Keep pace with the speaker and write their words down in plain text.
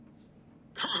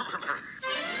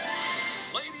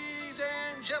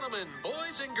gentlemen,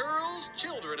 boys and girls,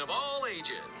 children of all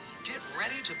ages, get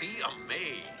ready to be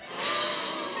amazed.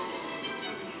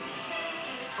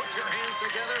 Put your hands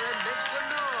together and make some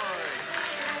noise.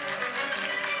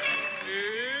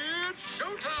 It's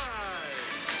showtime!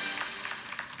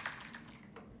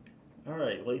 All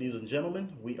right, ladies and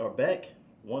gentlemen, we are back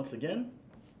once again.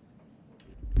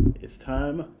 It's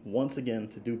time once again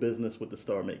to do business with the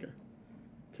Star Maker.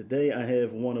 Today I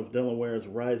have one of Delaware's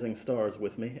rising stars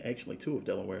with me, actually two of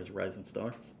Delaware's rising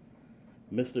stars,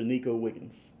 Mr. Neiko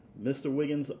Wiggins. Mr.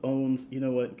 Wiggins owns, you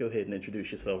know what, go ahead and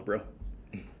introduce yourself, bro.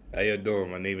 How you doing?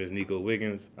 My name is Neiko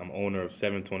Wiggins. I'm owner of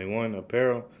 721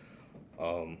 Apparel.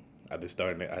 I've been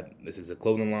starting, this is a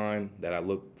clothing line that I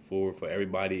look for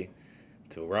everybody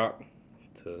to rock,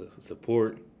 to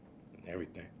support, and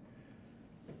everything.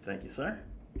 Thank you, sir.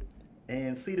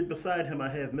 And seated beside him I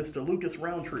have Mr. Lucas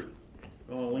Roundtree.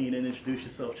 Go on, lean in and introduce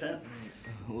yourself, champ.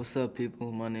 What's up,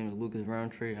 people? My name is Lucas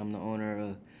Roundtree. I'm the owner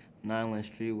of Nyland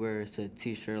Streetwear. It's a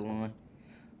t-shirt line.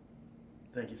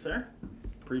 Thank you, sir.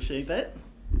 Appreciate that.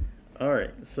 All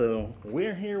right, so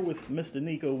we're here with Mr.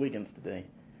 Neiko Wiggins today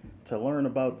to learn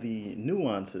about the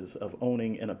nuances of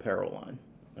owning an apparel line.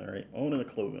 All right, owning a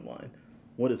clothing line.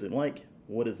 What is it like?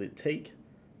 What does it take?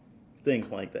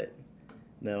 Things like that.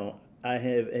 Now, I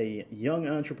have a young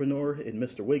entrepreneur in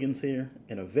Mr. Wiggins here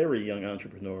and a very young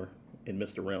entrepreneur in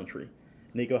Mr. Roundtree.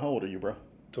 Neiko, how old are you, bro?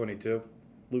 22.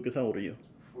 Lucas, how old are you?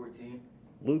 14.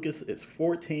 Lucas is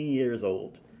 14 years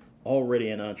old, already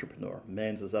an entrepreneur.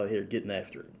 Mans is out here getting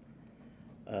after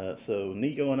it. So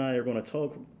Neiko and I are going to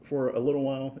talk for a little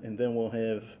while, and then we'll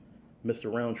have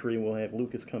Mr. Roundtree, we'll have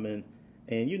Lucas come in.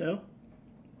 And, you know,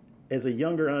 as a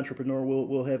younger entrepreneur,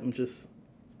 we'll have him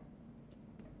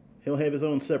he'll have his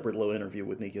own separate little interview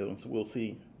with Neiko, so we'll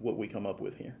see what we come up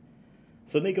with here.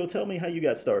 So, Neiko, tell me how you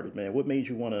got started, man. What made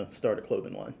you want to start a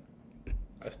clothing line?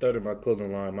 I started my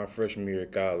clothing line my freshman year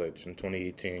at college in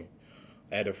 2018.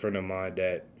 I had a friend of mine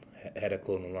that had a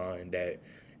clothing line that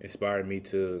inspired me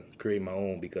to create my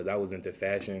own because I was into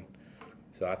fashion.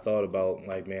 So I thought about,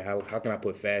 like, man, how can I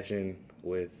put fashion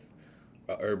with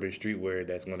urban streetwear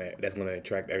that's gonna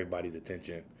attract everybody's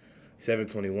attention.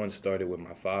 721 started with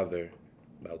my father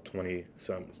about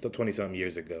 20-something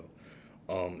years ago.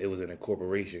 It was an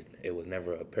incorporation. It was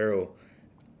never apparel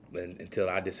until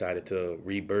I decided to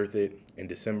rebirth it in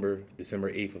December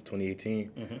 8th of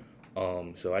 2018.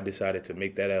 Mm-hmm. So I decided to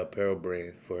make that an apparel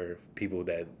brand for people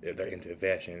that are into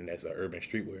fashion, and that's urban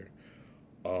streetwear.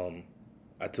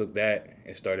 I took that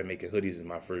and started making hoodies in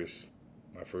my first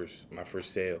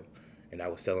sale, and I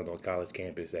was selling on college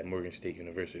campus at Morgan State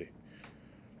University.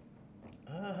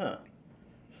 Uh-huh.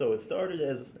 So it started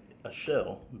as a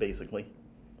shell, basically,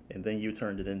 and then you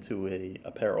turned it into a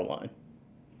apparel line.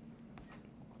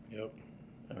 Yep.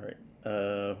 All right.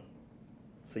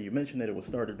 So you mentioned that it was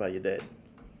started by your dad.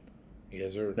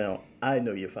 Yes, sir. Now, I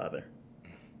know your father.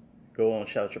 Go on,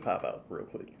 shout your pop out real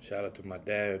quick. Shout out to my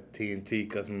dad, T&T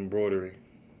Custom Embroidery.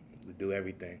 We do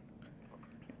everything.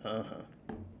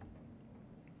 Uh-huh.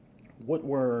 What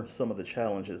were some of the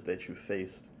challenges that you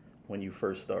faced when you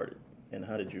first started? And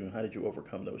how did you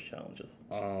overcome those challenges?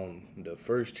 The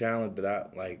first challenge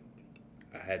that I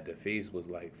had to face was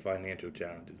like financial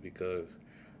challenges because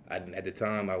at the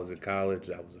time I was in college,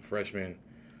 I was a freshman,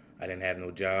 I didn't have no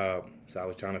job, so I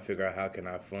was trying to figure out how can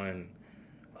I fund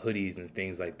hoodies and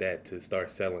things like that to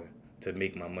start selling to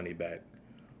make my money back.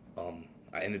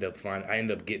 I ended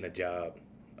up getting a job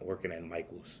working at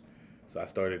Michael's, so I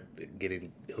started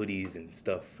getting hoodies and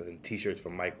stuff and T-shirts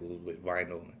from Michael's with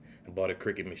vinyl. And bought a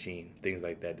Cricut machine, things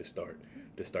like that to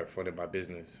start funding my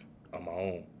business on my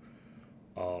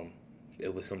own.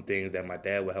 It was some things that my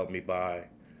dad would help me buy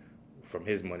from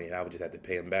his money, and I would just have to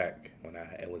pay him back when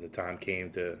the time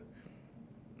came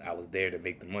I was there to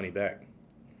make the money back.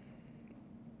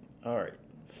 All right.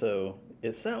 So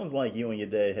it sounds like you and your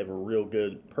dad have a real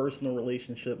good personal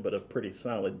relationship, but a pretty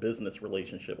solid business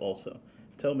relationship also.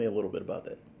 Tell me a little bit about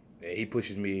that. Yeah, he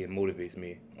pushes me and motivates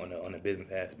me on a business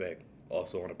aspect.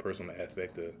 Also on a personal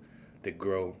aspect to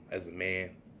grow as a man,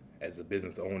 as a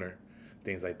business owner,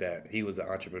 things like that. He was an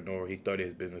entrepreneur. He started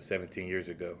his business 17 years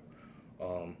ago.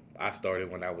 I started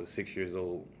when I was 6 years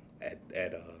old at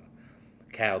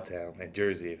Cowtown in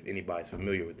Jersey. If anybody's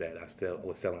familiar with that, I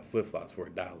was selling flip-flops for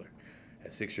 $1.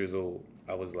 At 6 years old,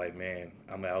 I was like, man,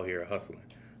 I'm out here hustling.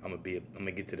 I'm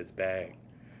gonna get to this bag.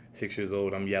 6 years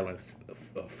old, I'm yelling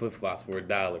flip-flops for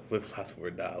 $1, flip-flops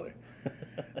for $1.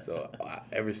 So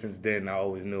ever since then, I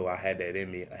always knew I had that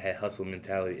in me. I had hustle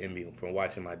mentality in me from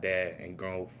watching my dad and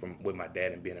growing with my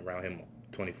dad and being around him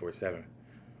 24/7.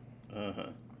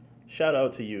 Uh-huh. Shout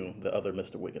out to you, the other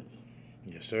Mr. Wiggins.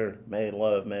 Yes, sir. Mad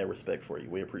love, mad respect for you.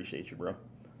 We appreciate you, bro.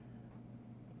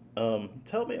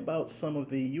 Tell me about some of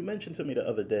the. You mentioned to me the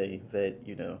other day that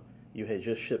you had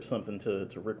just shipped something to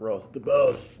Rick Ross, the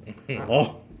boss.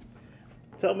 Oh,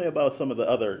 tell me about some of the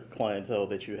other clientele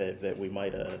that you have that we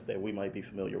might be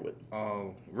familiar with.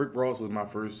 Rick Ross was my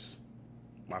first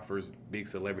big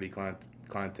celebrity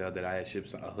clientele that I had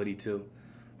shipped a hoodie to.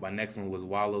 My next one was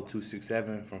Wallow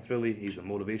 267 from Philly. He's a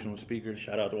motivational speaker.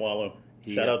 Shout out to Wallow.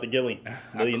 Shout out to Gilly.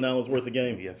 $1 million worth of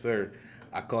game. Yes, sir.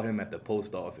 I called him at the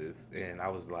post office, and I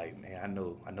was like, man,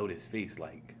 I know this face.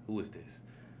 Like, who is this?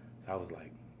 So I was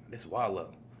like, this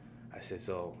Wallow. I said,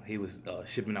 so he was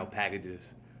shipping out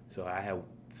packages. So I had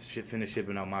finished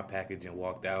shipping out my package and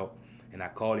walked out, and I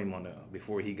called him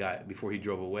before he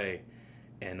drove away,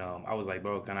 and I was like,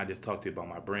 bro, can I just talk to you about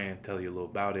my brand, tell you a little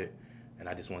about it, and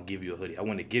I just want to give you a hoodie. I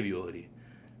want to give you a hoodie,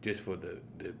 just for the.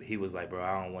 He was like, bro,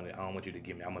 I don't want you to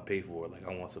give me. I'm gonna pay for it. Like,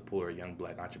 I want to support a young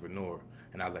black entrepreneur,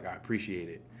 and I was like, I appreciate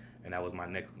it, and that was my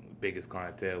next biggest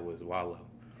clientele was Wallow.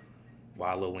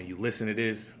 Wallow, when you listen to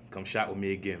this, come shop with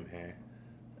me again, man.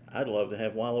 I'd love to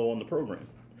have Wallow on the program.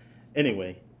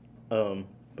 Anyway,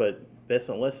 but that's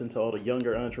a lesson to all the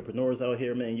younger entrepreneurs out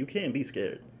here, man. You can't be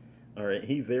scared. All right,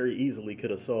 he very easily could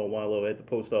have saw Wallow at the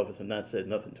post office and not said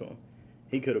nothing to him.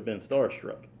 He could have been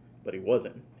starstruck, but he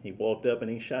wasn't. He walked up and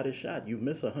he shot his shot. You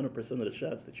miss 100% of the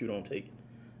shots that you don't take.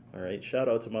 All right, shout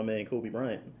out to my man Kobe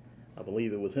Bryant. I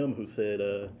believe it was him who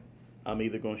said, I'm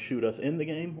either going to shoot us in the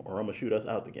game or I'm going to shoot us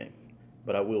out the game,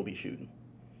 but I will be shooting.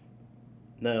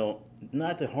 Now,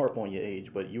 not to harp on your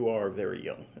age, but you are very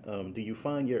young. Do you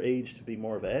find your age to be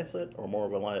more of an asset or more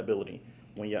of a liability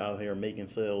when you're out here making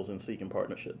sales and seeking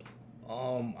partnerships?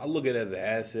 I look at it as an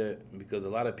asset because a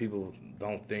lot of people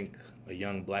don't think a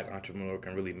young black entrepreneur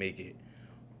can really make it.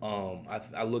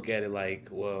 I look at it like,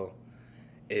 well,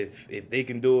 if they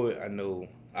can do it, I know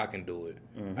I can do it.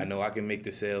 Mm-hmm. I know I can make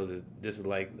the sales just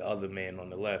like the other man on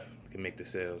the left can make the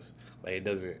sales. Like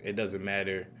it doesn't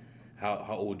matter how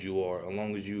old you are, as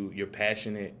long as you're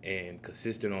passionate and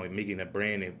consistent on making a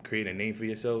brand and creating a name for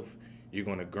yourself, you're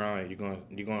gonna grind,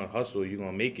 you're gonna hustle, you're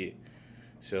gonna make it.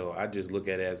 So I just look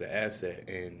at it as an asset,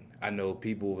 and I know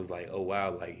people was like, oh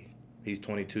wow, like he's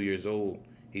 22 years old,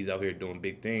 he's out here doing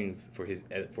big things for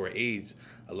age.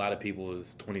 A lot of people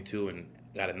is 22 and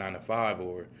got a 9 to 5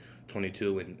 or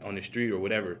 22 and on the street or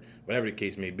whatever the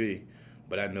case may be.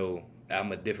 But I know I'm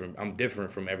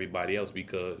different from everybody else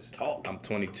because I'm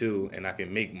 22 and I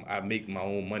make my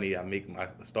own money. I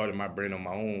started my brand on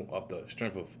my own off the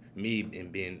strength of me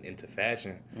and being into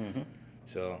fashion. Mm-hmm.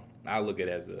 So I look at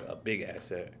it as a big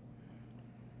asset.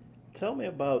 Tell me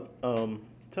about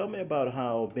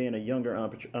how being a younger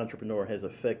entrepreneur has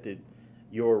affected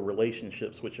your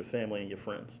relationships with your family and your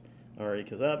friends. All right,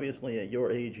 because obviously at your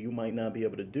age you might not be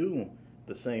able to do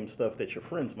the same stuff that your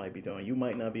friends might be doing. You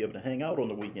might not be able to hang out on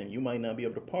the weekend. You might not be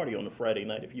able to party on a Friday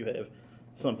night if you have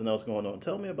something else going on.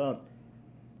 Tell me about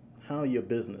how your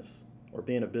business or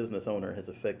being a business owner has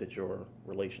affected your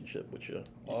relationship with your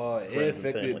friends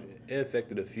and family. It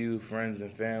affected a few friends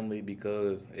and family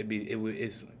because I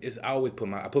always put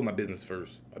my business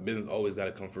first. My business always got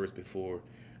to come first before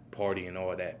party and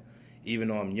all that. Even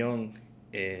though I'm young,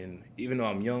 partying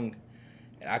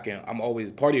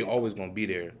always gonna be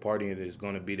there. Partying is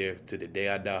gonna be there to the day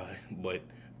I die. But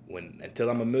until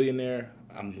I'm a millionaire,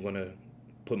 I'm gonna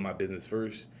put my business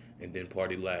first and then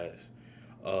party last.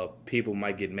 People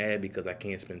might get mad because I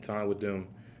can't spend time with them,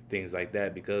 things like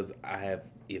that, because I have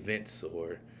events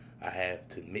or I have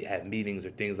to have meetings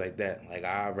or things like that. Like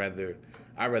I rather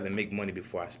make money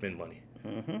before I spend money.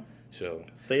 Mm-hmm. So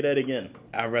say that again.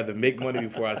 I'd rather make money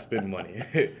before I spend money.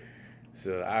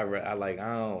 So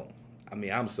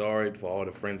I'm sorry for all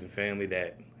the friends and family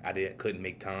that couldn't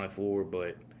make time for,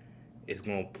 but it's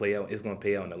gonna play out. It's gonna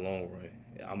pay out in the long run.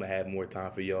 I'm gonna have more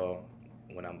time for y'all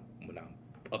when I'm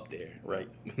up there. Right.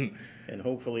 And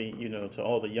hopefully, to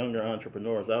all the younger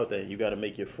entrepreneurs out there, you got to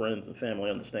make your friends and family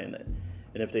understand that.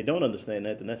 And if they don't understand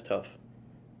that, then that's tough.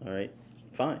 All right.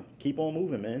 Fine. Keep on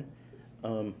moving, man.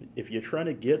 If you're trying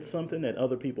to get something that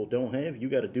other people don't have, you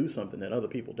got to do something that other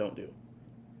people don't do.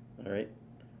 All right.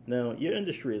 Now, your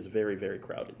industry is very, very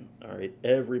crowded. All right.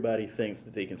 Everybody thinks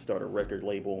that they can start a record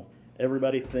label.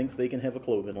 Everybody thinks they can have a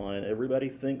clothing line. Everybody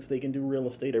thinks they can do real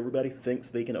estate. Everybody thinks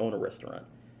they can own a restaurant.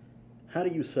 How do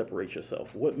you separate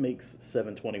yourself? What makes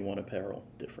 721 Apparel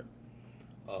different?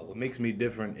 What makes me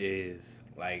different is,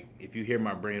 like, if you hear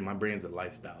my brand's a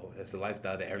lifestyle. It's a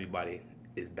lifestyle that everybody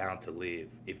is bound to live.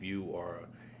 If you are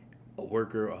a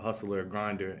worker, a hustler, a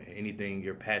grinder, anything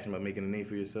you're passionate about making a name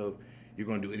for yourself, you're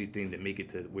going to do anything to make it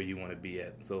to where you want to be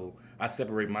at. So I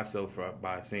separate myself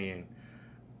by saying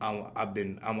I'm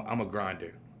a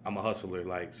grinder. I'm a hustler.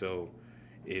 Like, so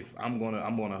if I'm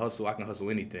gonna hustle, I can hustle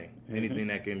anything. Anything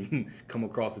that can come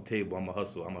across the table, I'm gonna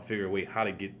hustle. I'm gonna figure a way how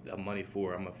to get the money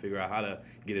for it. I'm gonna figure out how to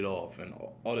get it off and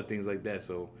all the things like that.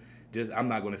 So just I'm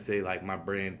not gonna say like my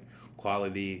brand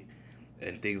quality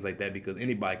and things like that, because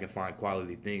anybody can find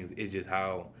quality things. It's just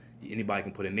how anybody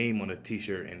can put a name on a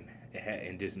t-shirt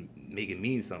and just make it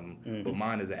mean something. But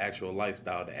mine is an actual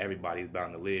lifestyle that everybody's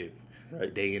bound to live,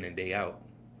 Right. day in and day out.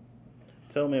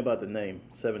 Tell me about the name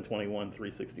 721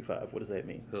 365. What does that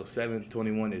mean? So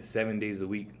 721 is 7 days a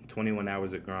week, 21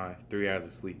 hours of grind, 3 hours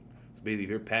of sleep. So basically, if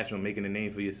you're passionate about making a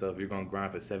name for yourself, you're gonna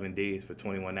grind for 7 days for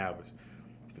 21 hours,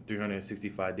 for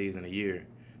 365 days in a year,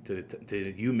 to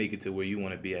you make it to where you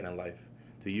want to be at in life,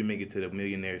 till you make it to the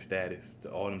millionaire status, to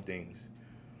all them things.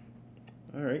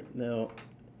 All right. Now,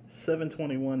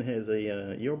 721 has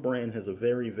your brand has a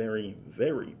very, very,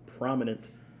 very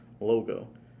prominent logo.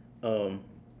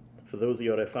 For those of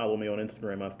y'all that follow me on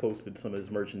Instagram, I've posted some of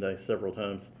his merchandise several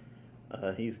times.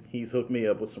 He's hooked me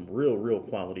up with some real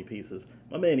quality pieces.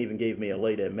 My man even gave me a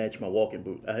lei that matched my walking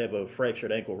boot. I have a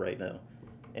fractured ankle right now,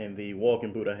 and the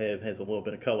walking boot I have has a little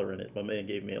bit of color in it. My man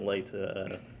gave me a lei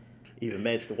to even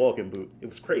match the walking boot. It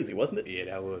was crazy, wasn't it? Yeah,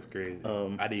 that was crazy.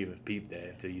 I didn't even peep that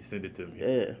until you sent it to me.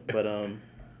 Yeah, but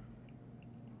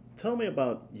tell me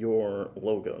about your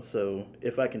logo. So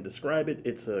if I can describe it,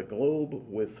 it's a globe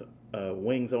with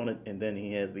wings on it, and then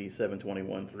he has the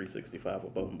 721 365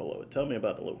 above and below it. Tell me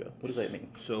about the logo. What does that mean?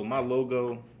 So my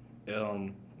logo,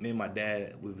 me and my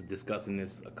dad, we was discussing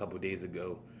this a couple days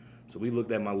ago. So we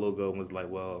looked at my logo and was like,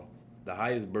 well, the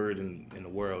highest bird in the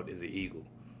world is an eagle.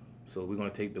 So we're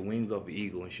going to take the wings off the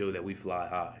eagle and show that we fly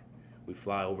high. We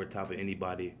fly over top of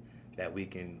anybody that we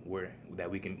can,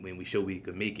 when we show we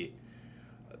can make it.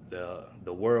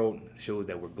 The world shows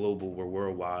that we're global, we're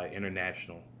worldwide,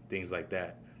 international, things like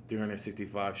that.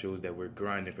 365 shows that we're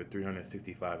grinding for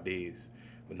 365 days,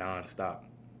 non-stop,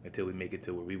 until we make it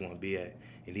to where we want to be at.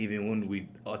 And even when we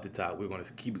at the top, we're going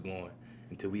to keep it going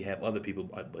until we have other people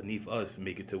beneath us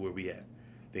make it to where we at,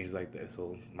 things like that.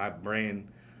 So my brand,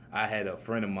 I had a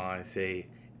friend of mine say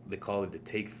they call it the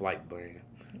Take Flight brand.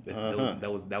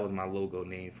 That was my logo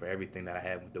name for everything that I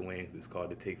have with the wings. It's called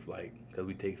the Take Flight, because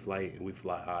we take flight and we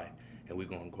fly high, and we're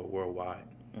gonna go worldwide.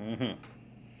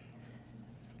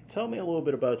 Tell me a little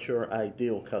bit about your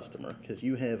ideal customer, because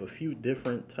you have a few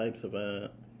different types of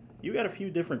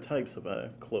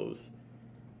clothes,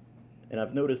 and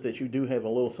I've noticed that you do have a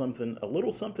little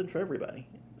something for everybody.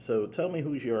 So tell me,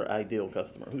 who's your ideal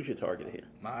customer? Who's your target here?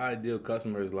 My ideal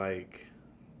customer is like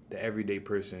the everyday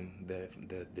person,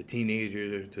 the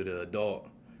teenager to the adult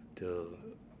to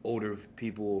older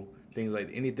people, things like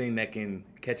anything that can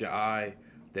catch your eye,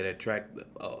 that attract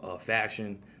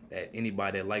fashion, that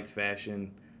anybody that likes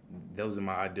fashion, those are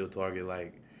my ideal target.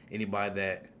 Like anybody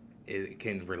that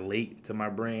can relate to my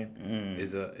brand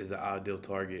is an ideal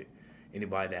target.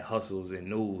 Anybody that hustles and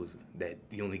knows that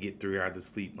you only get 3 hours of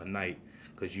sleep a night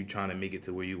because you're trying to make it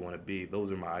to where you want to be.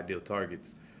 Those are my ideal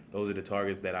targets. Those are the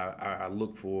targets that I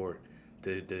look for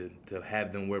to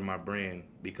have them wear my brand,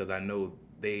 because I know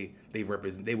they will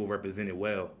represent it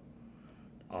well.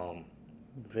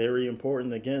 Very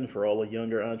important, again, for all the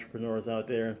younger entrepreneurs out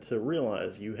there to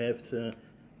realize you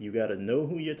got to know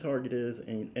who your target is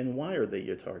and why are they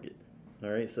your target.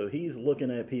 All right, so he's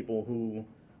looking at people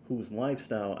whose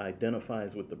lifestyle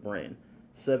identifies with the brand.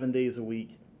 7 days a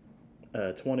week,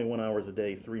 21 hours a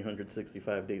day,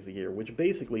 365 days a year, which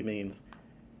basically means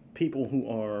people who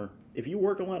are, if you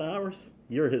work a lot of hours,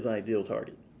 you're his ideal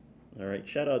target. All right,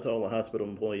 shout out to all the hospital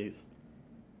employees.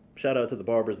 Shout out to the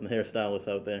barbers and hairstylists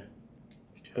out there.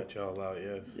 Shout y'all out,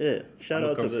 yes. Yeah, shout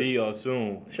out to see y'all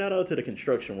soon. Shout out to the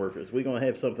construction workers. We're gonna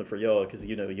have something for y'all, because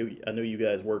I know you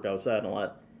guys work outside a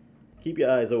lot. Keep your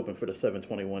eyes open for the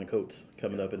 721 coats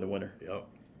coming up in the winter.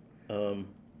 Yep.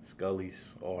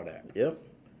 Scully's, all that. Yep.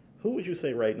 Who would you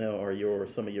say right now are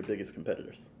some of your biggest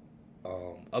competitors?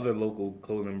 Other local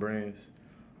clothing brands.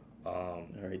 All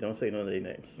right, don't say none of their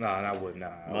names. I wouldn't.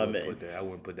 My man. I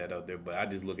wouldn't put that out there. But I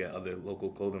just look at other local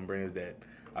clothing brands that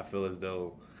I feel as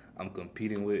though I'm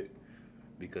competing with,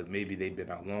 because maybe they've been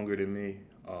out longer than me.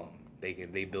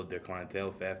 They built their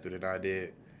clientele faster than I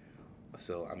did.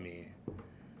 So I mean,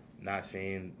 not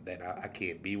saying that I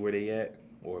can't be where they at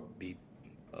or be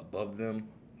above them,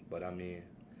 but I mean,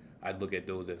 I'd look at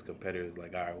those as competitors.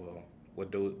 Like, all right, well,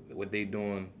 what they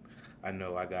doing, I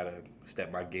know I gotta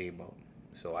step my game up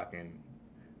so I can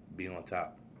be on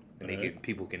top, and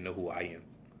people can know who I am.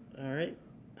 All right.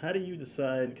 How do you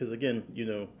decide? Because again,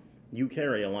 you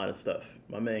carry a lot of stuff.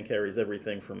 My man carries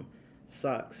everything from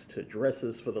socks to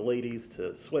dresses for the ladies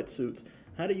to sweatsuits.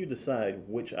 How do you decide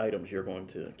which items you're going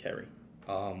to carry?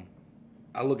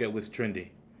 I look at what's trendy.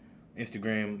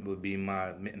 Instagram would be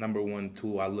my number one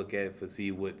tool I look at for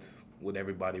see what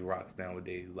everybody rocks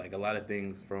nowadays. Like a lot of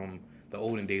things from the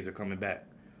olden days are coming back,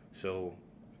 so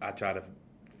I try to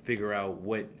figure out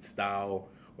what style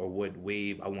or what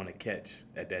wave I want to catch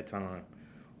at that time.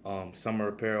 Summer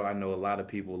apparel, I know a lot of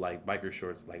people like biker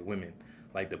shorts, like women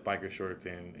like the biker shorts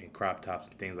and crop tops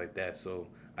and things like that. So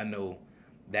I know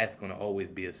that's gonna always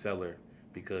be a seller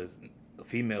because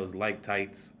females like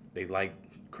tights, they like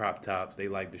crop tops, they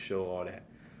like to show all that.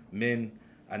 Men,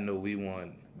 I know we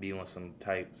want be on some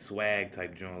type swag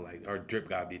type joint, like our drip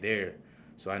gotta be there.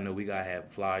 So I know we gotta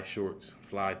have fly shorts,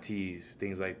 fly tees,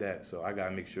 things like that. So I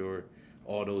gotta make sure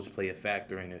all those play a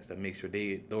factor in this to make sure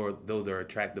those are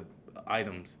attractive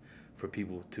items for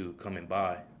people to come and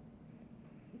buy.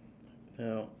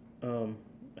 Now,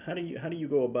 how do you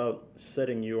go about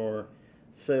setting your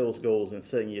sales goals and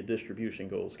setting your distribution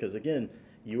goals? Because again,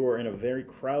 you are in a very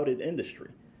crowded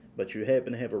industry, but you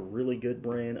happen to have a really good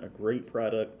brand, a great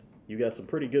product. You got some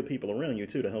pretty good people around you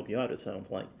too to help you out. It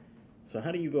sounds like. So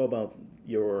how do you go about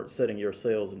your setting your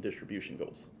sales and distribution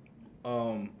goals?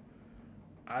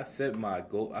 I set my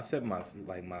goal. I set my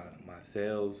my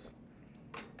sales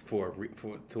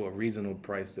to a reasonable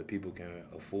price that people can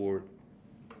afford.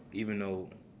 Even though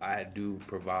I do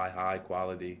provide high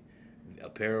quality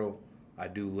apparel, I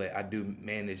do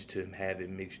manage to have it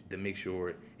make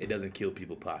sure it doesn't kill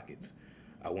people's pockets.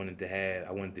 I wanted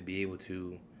to be able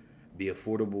to be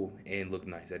affordable and look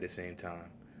nice at the same time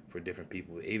for different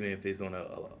people. Even if it's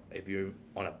if you're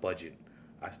on a budget,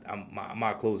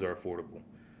 my clothes are affordable.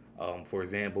 For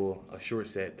example, a short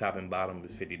set top and bottom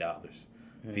is $50.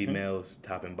 Mm-hmm. Females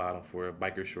top and bottom for a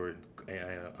biker short and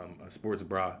a sports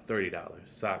bra $30.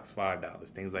 Socks $5.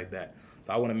 Things like that.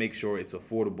 So I want to make sure it's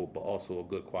affordable but also a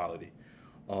good quality.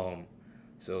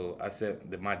 So I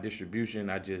said that my distribution,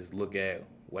 I just look at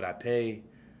what I pay,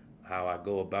 how I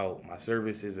go about my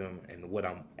services, and what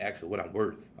I'm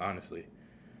worth, honestly.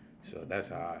 So that's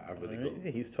how I really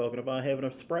go. He's talking about having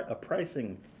a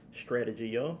pricing strategy,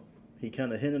 yo. He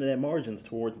kind of hinted at margins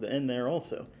towards the end there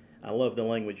also. I love the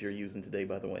language you're using today,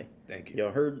 by the way. Thank you.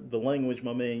 Y'all heard the language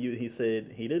my man used. He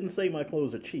said, he didn't say my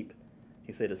clothes are cheap.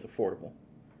 He said it's affordable.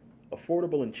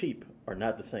 Affordable and cheap are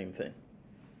not the same thing.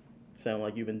 Sound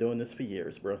like you've been doing this for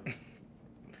years, bro.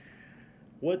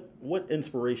 What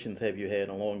inspirations have you had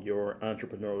along your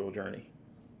entrepreneurial journey?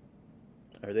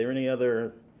 Are there any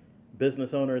other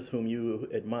business owners whom you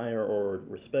admire or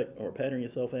respect or pattern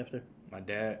yourself after? My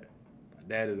dad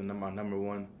is my number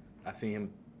one. I see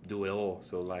him do it all,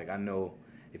 so like I know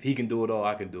if he can do it all,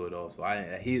 I can do it all. So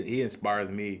he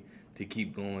inspires me to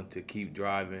keep going, to keep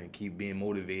driving, keep being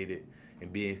motivated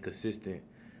and being consistent.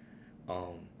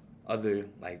 Other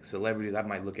like celebrities, I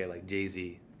might look at like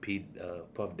Jay-Z,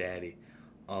 Puff Daddy,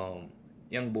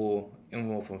 young boy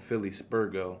from Philly,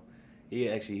 Spurgo.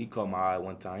 He caught my eye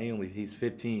one time. He's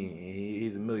 15 and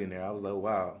he's a millionaire. I was like,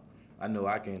 wow, I know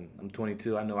I can. I'm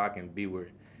 22. I know I can be where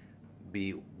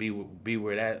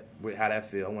how that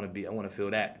feel. I want to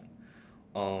feel that.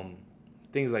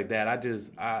 Things like that.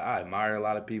 I admire a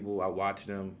lot of people. I watch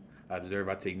them. I observe.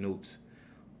 I take notes.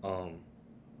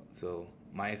 So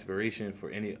my inspiration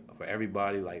for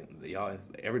everybody, like y'all,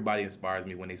 everybody inspires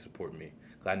me when they support me.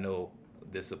 'Cause I know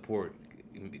the support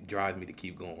drives me to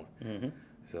keep going. Mm-hmm.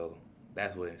 So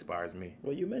that's what inspires me.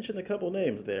 Well, you mentioned a couple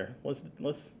names there.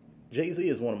 Let's. Jay-Z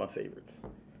is one of my favorites.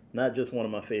 Not just one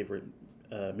of my favorite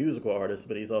musical artists,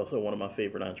 but he's also one of my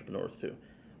favorite entrepreneurs too.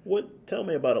 Tell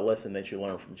me about a lesson that you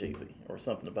learned from Jay-Z, or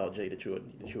something about Jay that you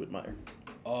admire.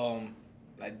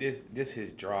 Like this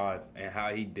his drive and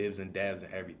how he dibs and dabs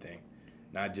and everything,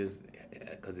 not just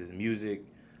because his music,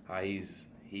 how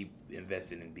he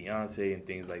invested in Beyonce and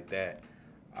things like that.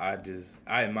 I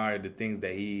admire the things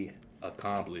that he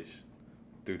accomplished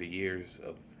through the years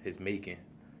of his making.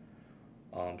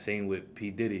 Same with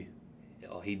P. Diddy,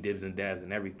 he dibs and dabs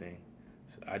and everything.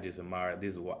 So I just admire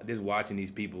this watching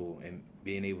these people and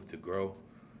being able to grow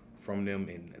from them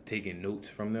and taking notes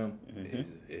from them.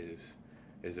 Mm-hmm.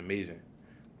 is amazing,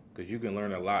 because you can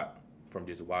learn a lot from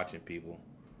just watching people.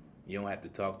 You don't have to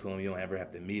talk to them. You don't ever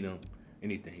have to meet them.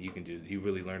 Anything. You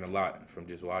really learn a lot from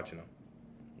just watching them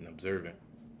and observing.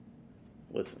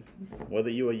 Listen, whether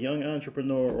you're a young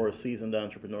entrepreneur or a seasoned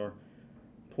entrepreneur,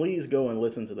 please go and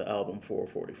listen to the album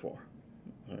 444.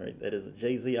 All right, that is a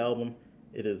Jay-Z album.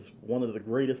 It is one of the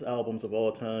greatest albums of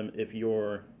all time.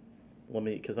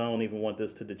 Because I don't even want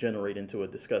this to degenerate into a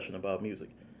discussion about music,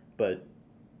 but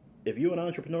if you're an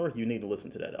entrepreneur, you need to listen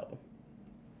to that album.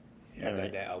 Yeah, I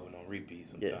got that album on repeat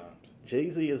sometimes. Yeah.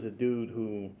 Jay-Z is a dude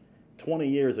who 20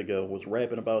 years ago was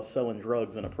rapping about selling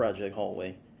drugs in a project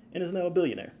hallway and is now a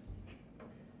billionaire.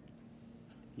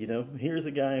 Here's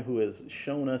a guy who has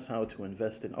shown us how to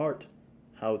invest in art,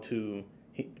 how to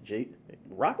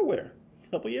Rockaware a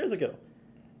couple years ago.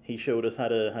 He showed us how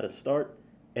to start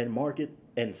and market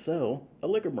and sell a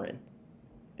liquor brand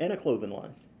and a clothing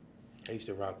line. I used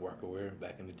to rock Rockaware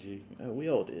back in the G. We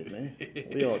all did, man.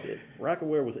 We all did.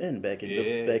 Rockaware was in back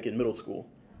in middle school.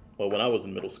 Well, when I was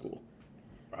in middle school.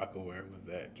 Rockaware was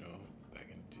that, John, back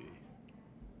in the G.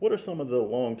 What are some of the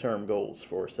long-term goals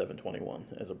for 721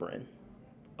 as a brand?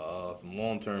 Some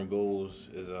long-term goals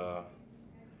is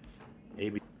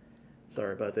maybe.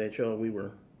 Sorry about that, y'all. We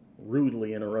were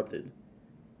rudely interrupted.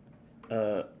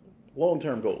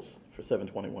 Long-term goals for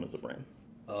 721 as a brand.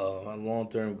 My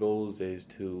long-term goals is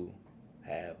to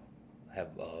have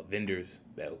vendors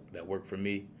that work for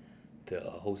me to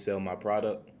wholesale my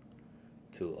product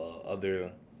to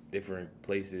other different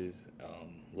places,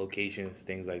 locations,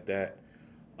 things like that.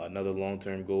 Another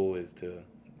long-term goal is to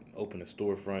open a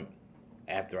storefront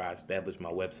after I establish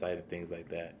my website and things like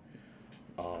that.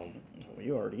 Well,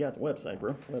 you already got the website,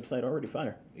 bro. Website already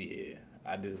fire. Yeah,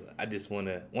 I just want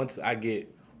to once I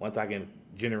can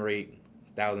generate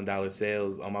 $1,000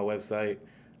 sales on my website,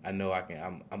 I know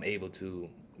I'm able to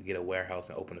get a warehouse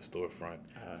and open a storefront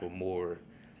for more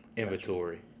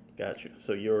inventory. Gotcha.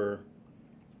 So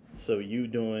you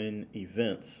doing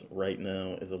events right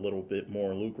now is a little bit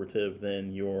more lucrative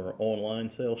than your online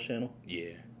sales channel?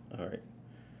 Yeah. All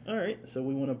right. So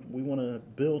we want to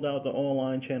build out the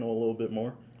online channel a little bit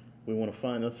more. We want to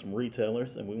find us some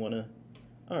retailers, and we want to.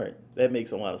 All right, that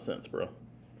makes a lot of sense, bro.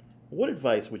 What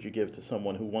advice would you give to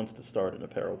someone who wants to start an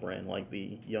apparel brand like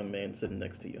the young man sitting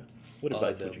next to you? What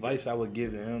advice would you give? The advice I would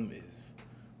give him is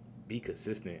be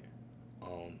consistent.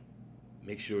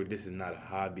 Make sure this is not a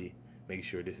hobby. Make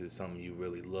sure this is something you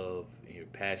really love and you're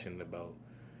passionate about.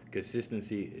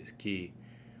 Consistency is key.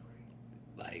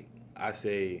 Like I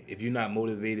say, if you're not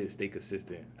motivated, stay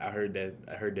consistent. I heard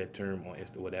that term on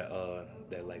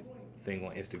that like thing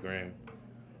on Instagram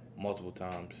multiple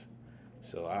times.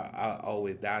 So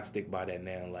I stick by that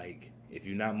now. Like, if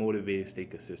you're not motivated, stay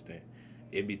consistent.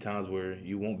 It'd be times where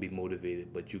you won't be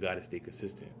motivated, but you got to stay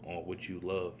consistent on what you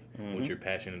love, what you're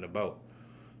passionate about.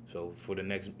 So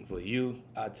for you,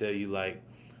 I tell you, like,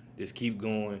 just keep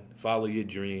going, follow your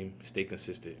dream, stay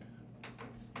consistent.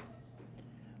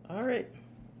 All right.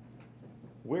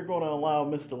 We're going to allow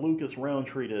Mr. Lucas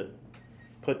Roundtree to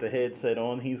put the headset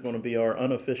on. He's going to be our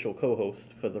unofficial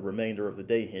co-host for the remainder of the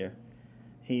day here.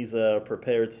 He's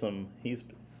prepared some.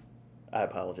 I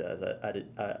apologize.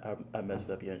 I messed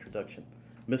up your introduction.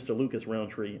 Mr. Lucas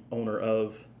Roundtree, owner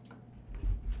of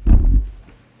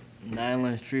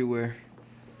Nylon Streetwear.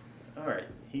 All right.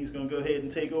 He's going to go ahead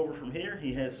and take over from here.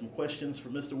 He has some questions for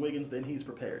Mr. Wiggins that he's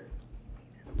prepared.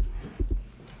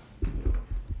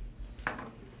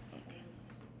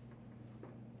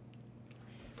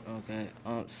 Okay.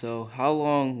 So how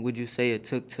long would you say it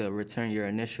took to return your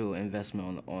initial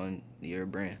investment on your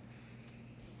brand?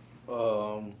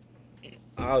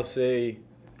 I'll say,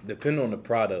 depending on the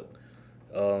product,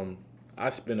 I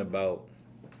spent about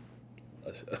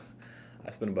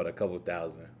a couple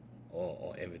thousand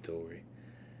on inventory.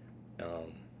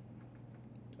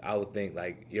 I would think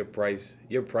like your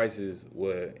prices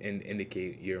would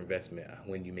indicate your investment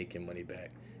when you make your money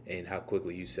back and how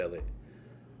quickly you sell it.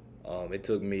 It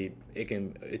took me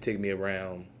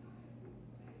around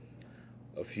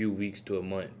a few weeks to a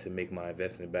month to make my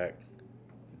investment back,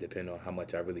 depending on how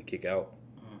much I really kick out.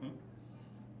 Mm-hmm.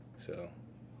 So,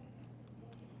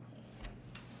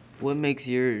 what makes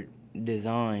your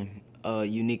design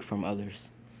unique from others?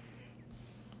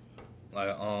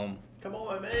 Like, Come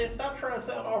on, man. Stop trying to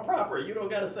sound all proper. You don't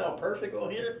got to sound perfect on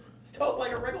here. Just talk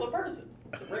like a regular person.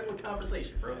 It's a regular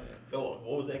conversation, bro. Go on.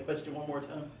 What was that question one more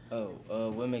time?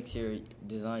 What makes your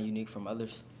design unique from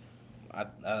others?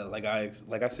 Like I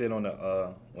said on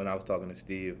the when I was talking to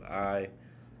Steve,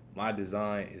 my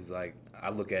design is like, I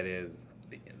look at it as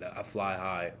I fly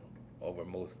high over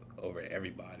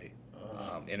everybody.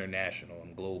 International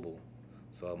and global.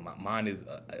 So mine is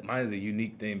a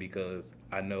unique thing because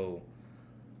I know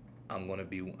I'm gonna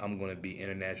be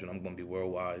international. I'm gonna be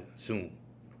worldwide soon.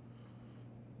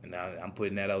 And I'm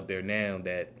putting that out there now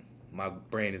that my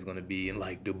brand is gonna be in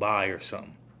like Dubai or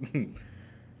something.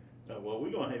 Well,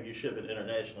 we're gonna have you shipping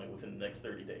internationally within the next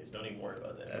 30 days. Don't even worry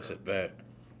about that. That's a bet.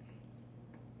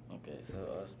 Okay,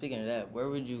 so speaking of that, where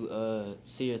would you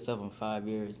see yourself in 5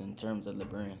 years in terms of the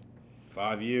brand?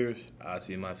 5 years, I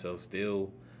see myself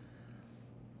still.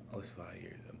 Oh, it's 5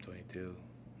 years. I'm 22.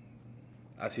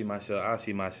 I see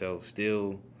myself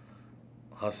still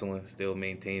hustling, still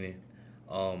maintaining.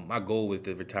 My goal was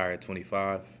to retire at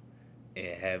 25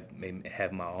 and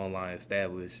have my online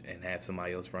established and have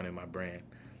somebody else running my brand.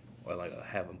 or like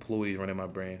have employees running my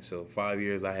brand. So 5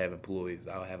 years I have employees.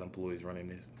 I'll have employees running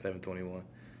this 721.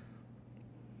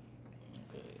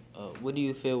 Okay. What do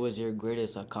you feel was your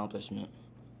greatest accomplishment?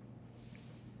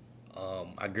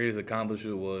 My greatest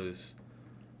accomplishment was,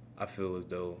 I feel as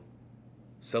though,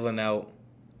 selling out,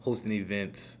 hosting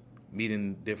events,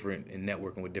 meeting different and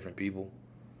networking with different people.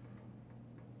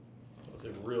 That's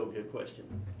a real good question.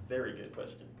 Very good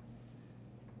question.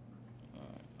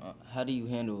 How do you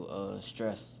handle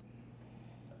stress?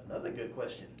 Another good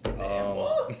question.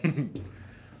 How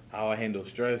I handle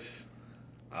stress,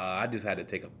 I just had to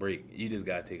take a break. You just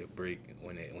gotta take a break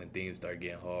when things start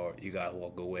getting hard. You gotta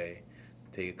walk away,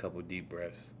 take a couple deep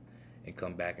breaths, and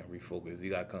come back and refocus.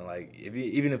 You gotta come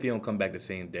even if you don't come back the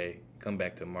same day, come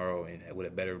back tomorrow and with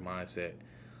a better mindset.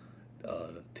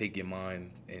 Take your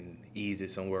mind and ease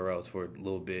it somewhere else for a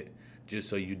little bit, just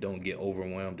so you don't get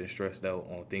overwhelmed and stressed out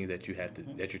on things that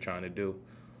that you're trying to do.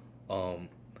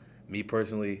 Me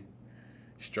personally,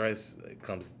 stress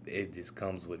just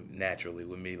comes naturally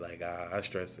with me. Like I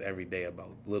stress every day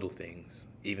about little things,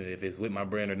 even if it's with my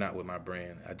brand or not with my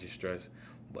brand. I just stress,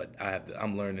 but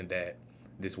I'm learning that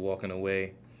just walking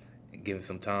away and giving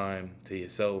some time to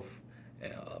yourself,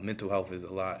 and mental health is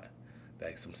a lot.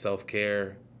 Like some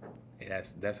self-care, and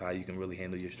that's how you can really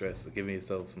handle your stress. So giving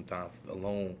yourself some time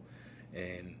alone,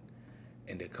 and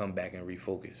to come back and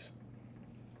refocus.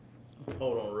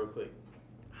 Hold on real quick.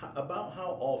 About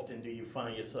how often do you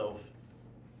find yourself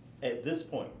at this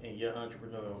point in your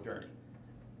entrepreneurial journey?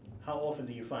 How often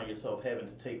do you find yourself having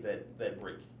to take that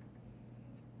break?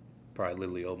 Probably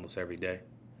literally almost every day,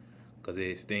 because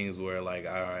it's things where like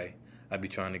I be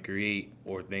trying to create,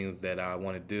 or things that I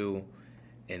want to do,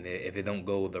 and if it don't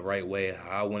go the right way how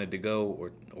I want it to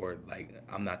go, or like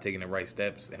I'm not taking the right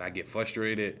steps and I get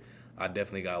frustrated, I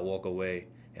definitely gotta walk away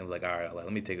and like, all right,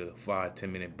 let me take a 5-10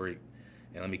 minute break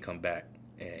and let me come back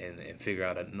and figure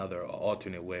out another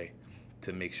alternate way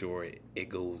to make sure it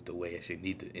goes the way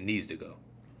it needs to go.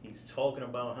 He's talking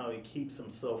about how he keeps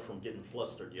himself from getting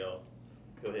flustered, y'all.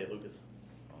 Go ahead, Lucas.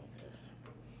 Okay.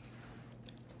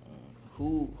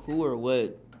 Who or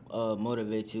what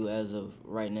motivates you as of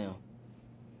right now?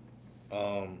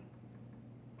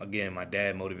 Again, my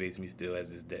dad motivates me still to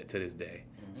this day.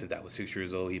 Mm-hmm. Since I was 6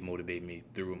 years old, he motivated me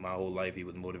through my whole life. He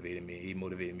motivated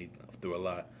me through a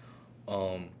lot.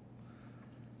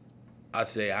 I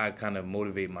say I kind of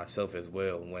motivate myself as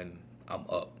well when I'm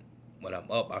up. When I'm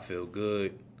up, I feel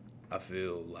good. I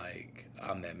feel like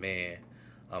I'm that man.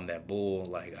 I'm that bull.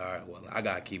 Like, all right, well, I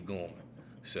gotta keep going.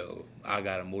 So I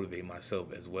gotta motivate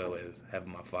myself, as well as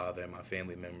having my father and my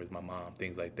family members, my mom,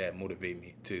 things like that, motivate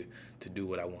me to do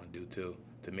what I want to do too,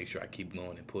 to make sure I keep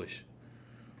going and push.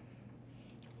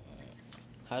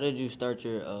 How did you start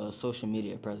your social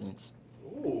media presence?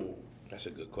 Ooh, that's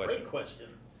a good question. Great question.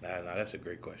 Nah, that's a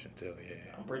great question too.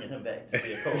 Yeah, I'm bringing him back to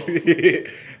be a co-host.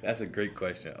 That's a great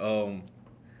question.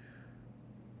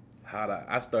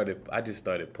 I just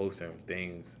started posting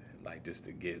things like just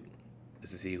to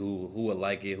see who would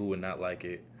like it, who would not like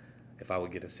it, if I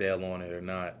would get a sale on it or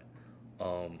not.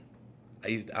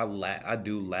 I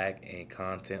do lack in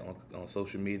content on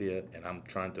social media, and I'm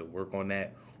trying to work on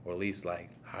that, or at least like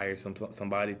hire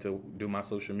somebody to do my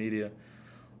social media.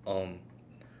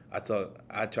 I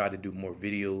try to do more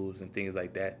videos and things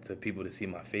like that to people to see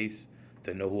my face,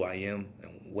 to know who I am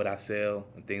and what I sell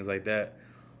and things like that.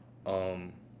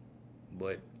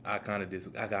 But I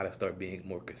gotta start being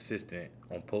more consistent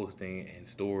on posting and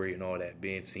story and all that,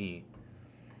 being seen.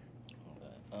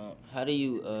 How do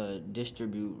you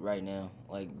distribute right now?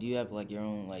 Like, do you have like your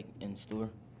own like in store?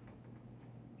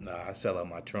 Nah, I sell out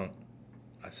my trunk.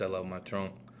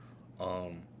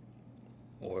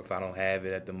 Or if I don't have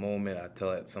it at the moment, I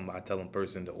tell them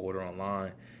person to order online.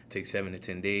 It takes 7 to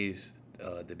 10 days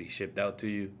to be shipped out to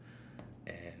you,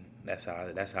 and that's how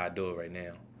I do it right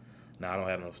now. Now I don't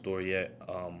have no store yet.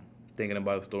 Thinking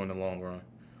about a store in the long run,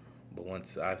 but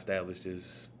once I establish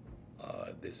this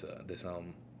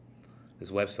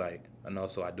website, and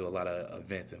also I do a lot of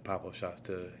events and pop-up shops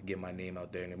to get my name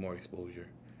out there and more exposure.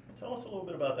 Tell us a little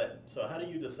bit about that. So how do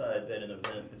you decide that an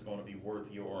event is going to be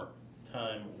worth your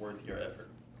time, worth your effort?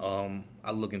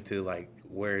 I look into like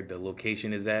where the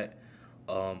location is at.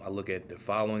 I look at the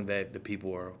following that the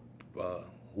people are,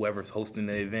 whoever's hosting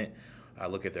the event. I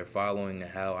look at their following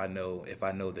and how I know if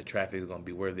the traffic is going to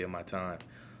be worthy of my time.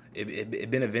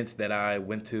 It been events that I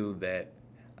went to that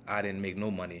I didn't make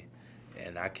no money,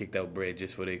 and I kicked out bread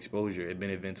just for the exposure. It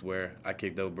been events where I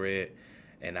kicked out bread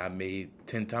and I made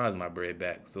 10 times my bread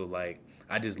back. So like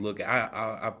I just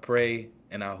I pray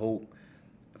and I hope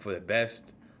for the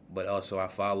best, but also I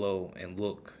follow and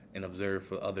look and observe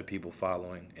for other people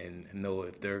following and know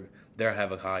if they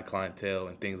have a high clientele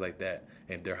and things like that,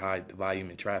 and they're high volume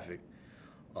in traffic.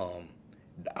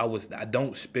 I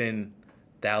don't spend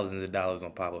thousands of dollars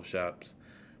on pop-up shops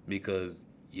because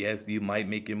yes, you might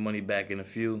make your money back in a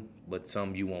few, but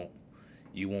some you won't.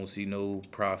 You won't see no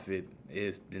profit.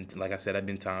 It's been, like I said, I've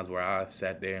been times where I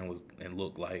sat there and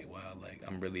looked like, wow, like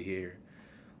I'm really here,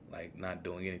 like not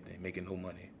doing anything, making no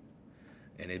money.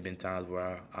 And it's been times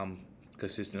where I'm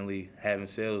consistently having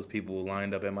sales people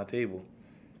lined up at my table.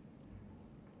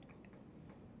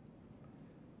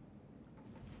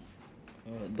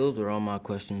 Those are all my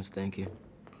questions. Thank you.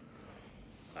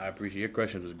 I appreciate your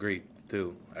question was great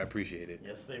too. I appreciate it.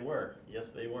 Yes, they were.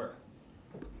 Yes, they were.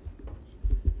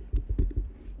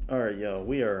 All right, y'all.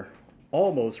 We are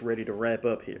almost ready to wrap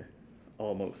up here.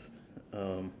 Almost.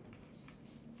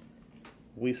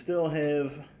 We still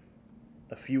have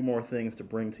a few more things to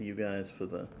bring to you guys for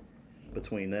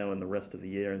between now and the rest of the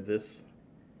year. This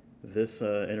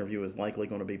interview is likely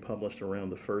going to be published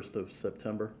around the 1st of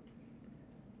September.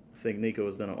 I think Neiko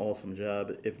has done an awesome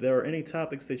job. If there are any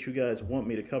topics that you guys want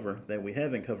me to cover that we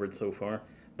haven't covered so far,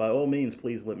 by all means,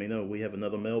 please let me know. We have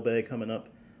another mailbag coming up.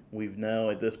 We've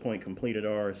now, at this point, completed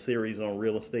our series on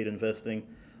real estate investing.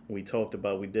 We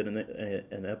did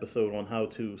an episode on how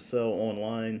to sell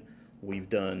online. We've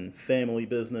done family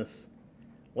business.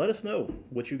 Let us know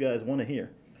what you guys want to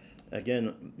hear.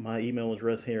 Again, my email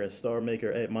address here is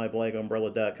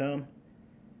starmaker@myblackumbrella.com.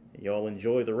 Y'all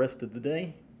enjoy the rest of the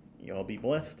day. Y'all be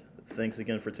blessed. Thanks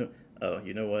again for tuning. Oh,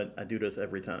 you know what? I do this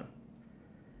every time.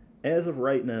 As of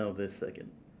right now, this second,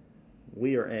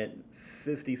 we are at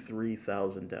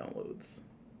 53,000 downloads.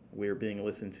 We are being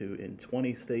listened to in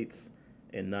 20 states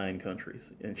and 9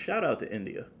 countries. And shout out to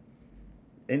India.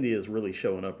 India is really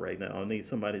showing up right now. I need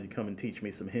somebody to come and teach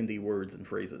me some Hindi words and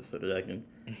phrases so that I can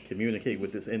communicate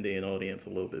with this Indian audience a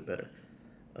little bit better.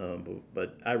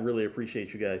 But I really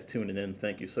appreciate you guys tuning in.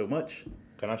 Thank you so much.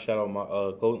 Can I shout out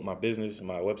my business,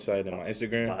 my website, and my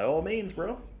Instagram? By all means,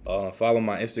 bro. Follow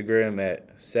my Instagram at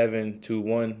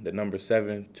 721, the number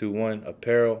 721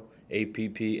 Apparel,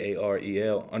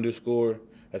 APPAREL _.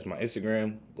 That's my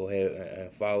Instagram. Go ahead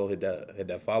and follow. Hit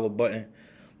that follow button.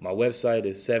 My website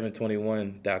is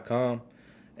 721.com,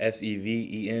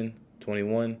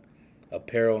 SEVEN21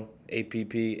 Apparel,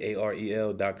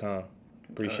 APPAREL.com.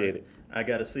 Appreciate it. I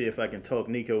got to see if I can talk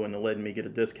Neiko into letting me get a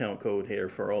discount code here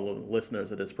for all the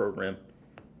listeners of this program.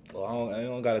 Well, I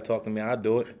don't got to talk to me. I'll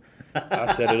do it.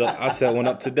 I set it up. I set one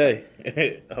up today.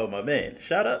 Oh, my man.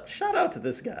 Shout out to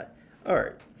this guy. All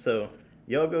right. So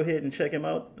y'all go ahead and check him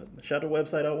out. Shout the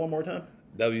website out one more time.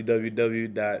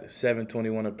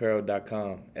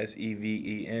 www.721apparel.com.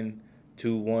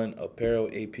 SEVEN21 Apparel,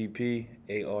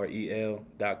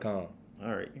 APPAREL.com.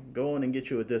 All right. Go on and get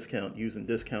you a discount using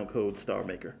discount code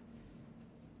StarMaker.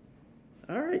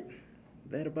 All right.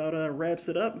 That about wraps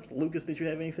it up. Lucas, did you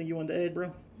have anything you wanted to add, bro?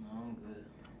 No, I'm good.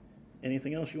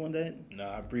 Anything else you wanted to add? No,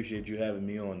 I appreciate you having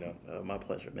me on, though. My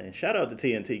pleasure, man. Shout out to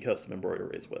TNT Custom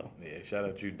Embroidery as well. Yeah, shout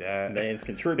out to you, Dad. Man's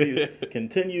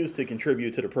continues to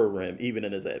contribute to the program, even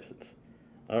in his absence.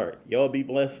 All right. Y'all be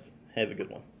blessed. Have a good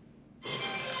one.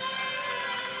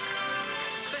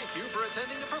 Thank you for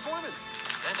attending the performance.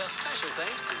 And a special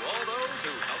thanks to all those who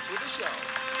helped with the show.